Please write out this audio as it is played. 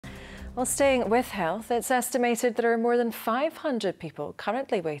Well, staying with health, it's estimated there are more than 500 people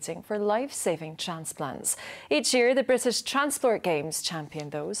currently waiting for life-saving transplants. Each year, the British Transplant Games champion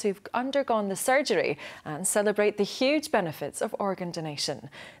those who've undergone the surgery and celebrate the huge benefits of organ donation.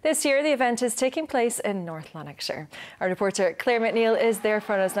 This year, the event is taking place in North Lanarkshire. Our reporter Claire McNeil is there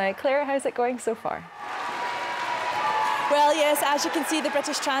for us now. Claire, how's it going so far? Well, yes, as you can see, the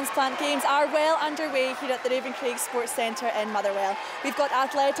British Transplant Games are well underway here at the Ravencraig Sports Centre in Motherwell. We've got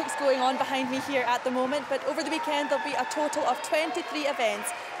athletics going on behind me here at the moment, but over the weekend there'll be a total of 23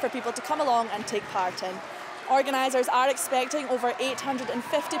 events for people to come along and take part in. Organisers are expecting over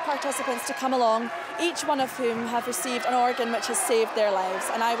 850 participants to come along, each one of whom have received an organ which has saved their lives,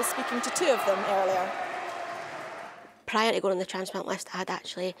 and I was speaking to two of them earlier. Prior to going on the transplant list, I had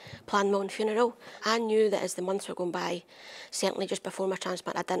actually planned my own funeral. I knew that as the months were going by, certainly just before my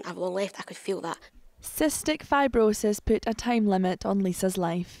transplant, I didn't have long left. I could feel that. Cystic fibrosis put a time limit on Lisa's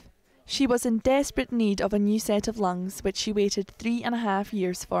life. She was in desperate need of a new set of lungs, which she waited 3.5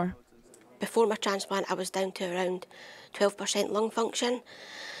 years for. Before my transplant, I was down to around 12% lung function,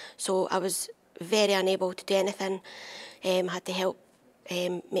 so I was very unable to do anything. I had to help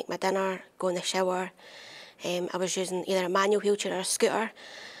make my dinner, go in the shower. I was using either a manual wheelchair or a scooter.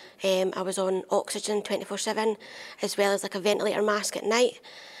 I was on oxygen 24/7, as well as like a ventilator mask at night.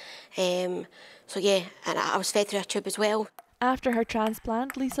 So yeah, and I was fed through a tube as well. After her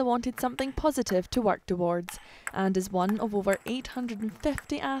transplant, Lisa wanted something positive to work towards, and is one of over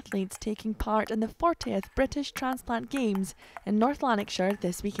 850 athletes taking part in the 40th British Transplant Games in North Lanarkshire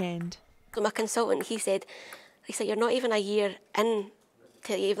this weekend. So my consultant, he said, Lisa, you're not even a year in.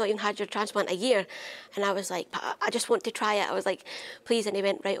 You've not even had your transplant a year. And I was like, I just want to try it. I was like, please. And he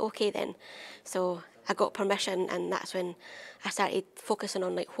went, right, okay then. So I got permission, and that's when I started focusing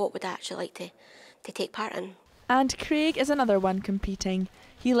on like what would I actually like to take part in. And Craig is another one competing.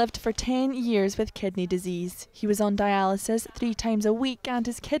 He lived for 10 years with kidney disease. He was on dialysis 3 times a week, and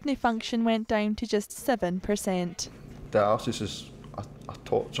his kidney function went down to just 7%. Dialysis is a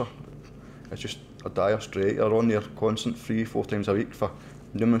torture. It's just a dire straight. You're on there constant 3-4 times a week for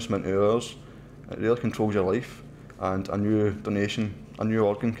numerous amount of hours. It really controls your life, and a new donation, a new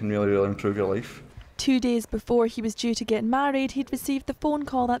organ can really improve your life. 2 days before he was due to get married, he'd received the phone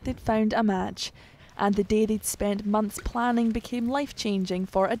call that they'd found a match. And the day they'd spent months planning became life-changing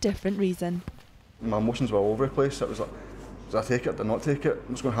for a different reason. My emotions were all over the place. It was like, did I take it, did I not take it?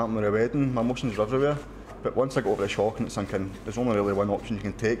 What's going to happen with the wedding? My emotions were everywhere. But once I got over the shock and it's thinking, there's only really one option you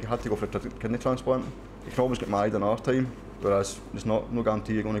can take. You had to go for a kidney transplant. You can always get married in our time, whereas there's no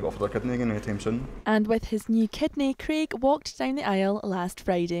guarantee you're going to go for the kidney again anytime soon. And with his new kidney, Craig walked down the aisle last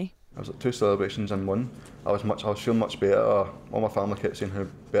Friday. I was at 2 celebrations in one. I was feeling much better. All my family kept saying how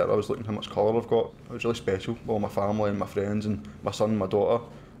better I was looking, how much colour I've got. It was really special. All my family and my friends and my son, my daughter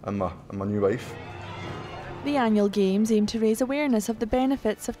and my new wife. The annual Games aim to raise awareness of the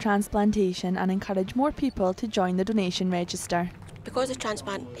benefits of transplantation and encourage more people to join the donation register. Because the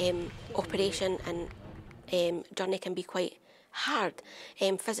transplant operation and journey can be quite hard,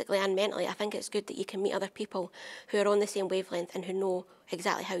 physically and mentally, I think it's good that you can meet other people who are on the same wavelength and who know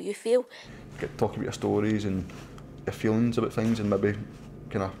exactly how you feel. Get to talk about your stories and your feelings about things, and maybe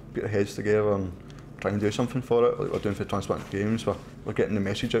kind of put our heads together and try and do something for it, like we're doing for the Transplant Games. We're getting the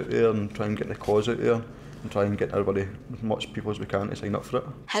message out there and trying to get the cause out there and try and get everybody, as much people as we can, to sign up for it.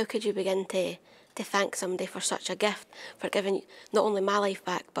 How could you begin to thank somebody for such a gift, for giving not only my life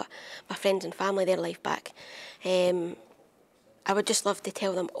back, but my friends and family their life back? I would just love to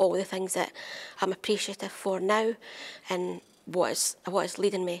tell them all the things that I'm appreciative for now and what is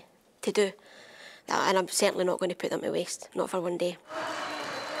leading me to do. And I'm certainly not going to put them to waste, not for one day.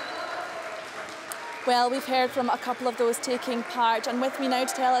 Well, we've heard from a couple of those taking part, and with me now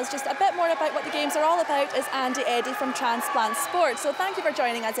to tell us just a bit more about what the Games are all about is Andy Eddy from Transplant Sport. So thank you for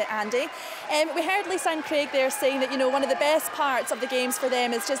joining us, Andy. We heard Lisa and Craig there saying that, you know, one of the best parts of the Games for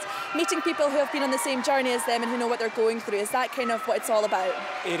them is just meeting people who have been on the same journey as them and who know what they're going through. Is that kind of what it's all about?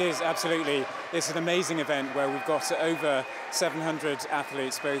 It is, absolutely. It's an amazing event where we've got over 700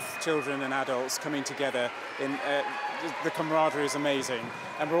 athletes, both children and adults, coming together. The camaraderie is amazing,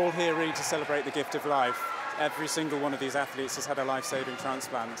 and we're all here really to celebrate the gift of life. Every single one of these athletes has had a life-saving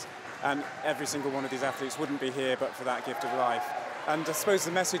transplant, and every single one of these athletes wouldn't be here but for that gift of life. And I suppose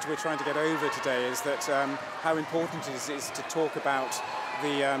the message we're trying to get over today is that how important it is to talk about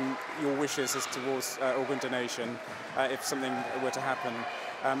your wishes as towards organ donation if something were to happen.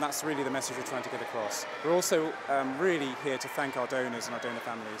 That's really the message we're trying to get across. We're also really here to thank our donors and our donor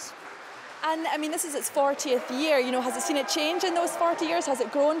families. And I mean, this is its 40th year. You know, has it seen it change in those 40 years? Has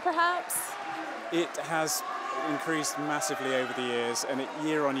it grown, perhaps? It has increased massively over the years, and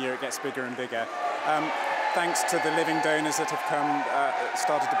year on year it gets bigger and bigger. Thanks to the living donors that have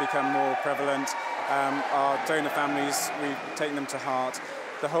started to become more prevalent, our donor families, we've taken them to heart.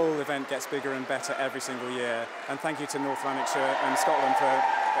 The whole event gets bigger and better every single year, and thank you to North Lanarkshire and Scotland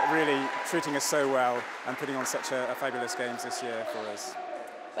for really treating us so well and putting on such a fabulous games this year for us.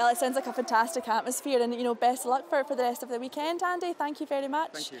 Well, it sounds like a fantastic atmosphere, and best of luck for the rest of the weekend, Andy. Thank you very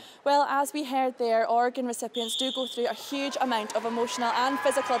much. Thank you. Well, as we heard there, organ recipients do go through a huge amount of emotional and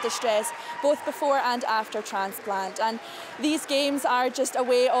physical distress, both before and after transplant. And these games are just a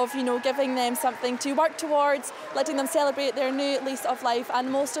way of, giving them something to work towards, letting them celebrate their new lease of life, and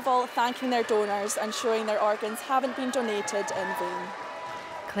most of all, thanking their donors and showing their organs haven't been donated in vain.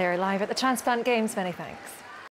 Claire, live at the Transplant Games, many thanks.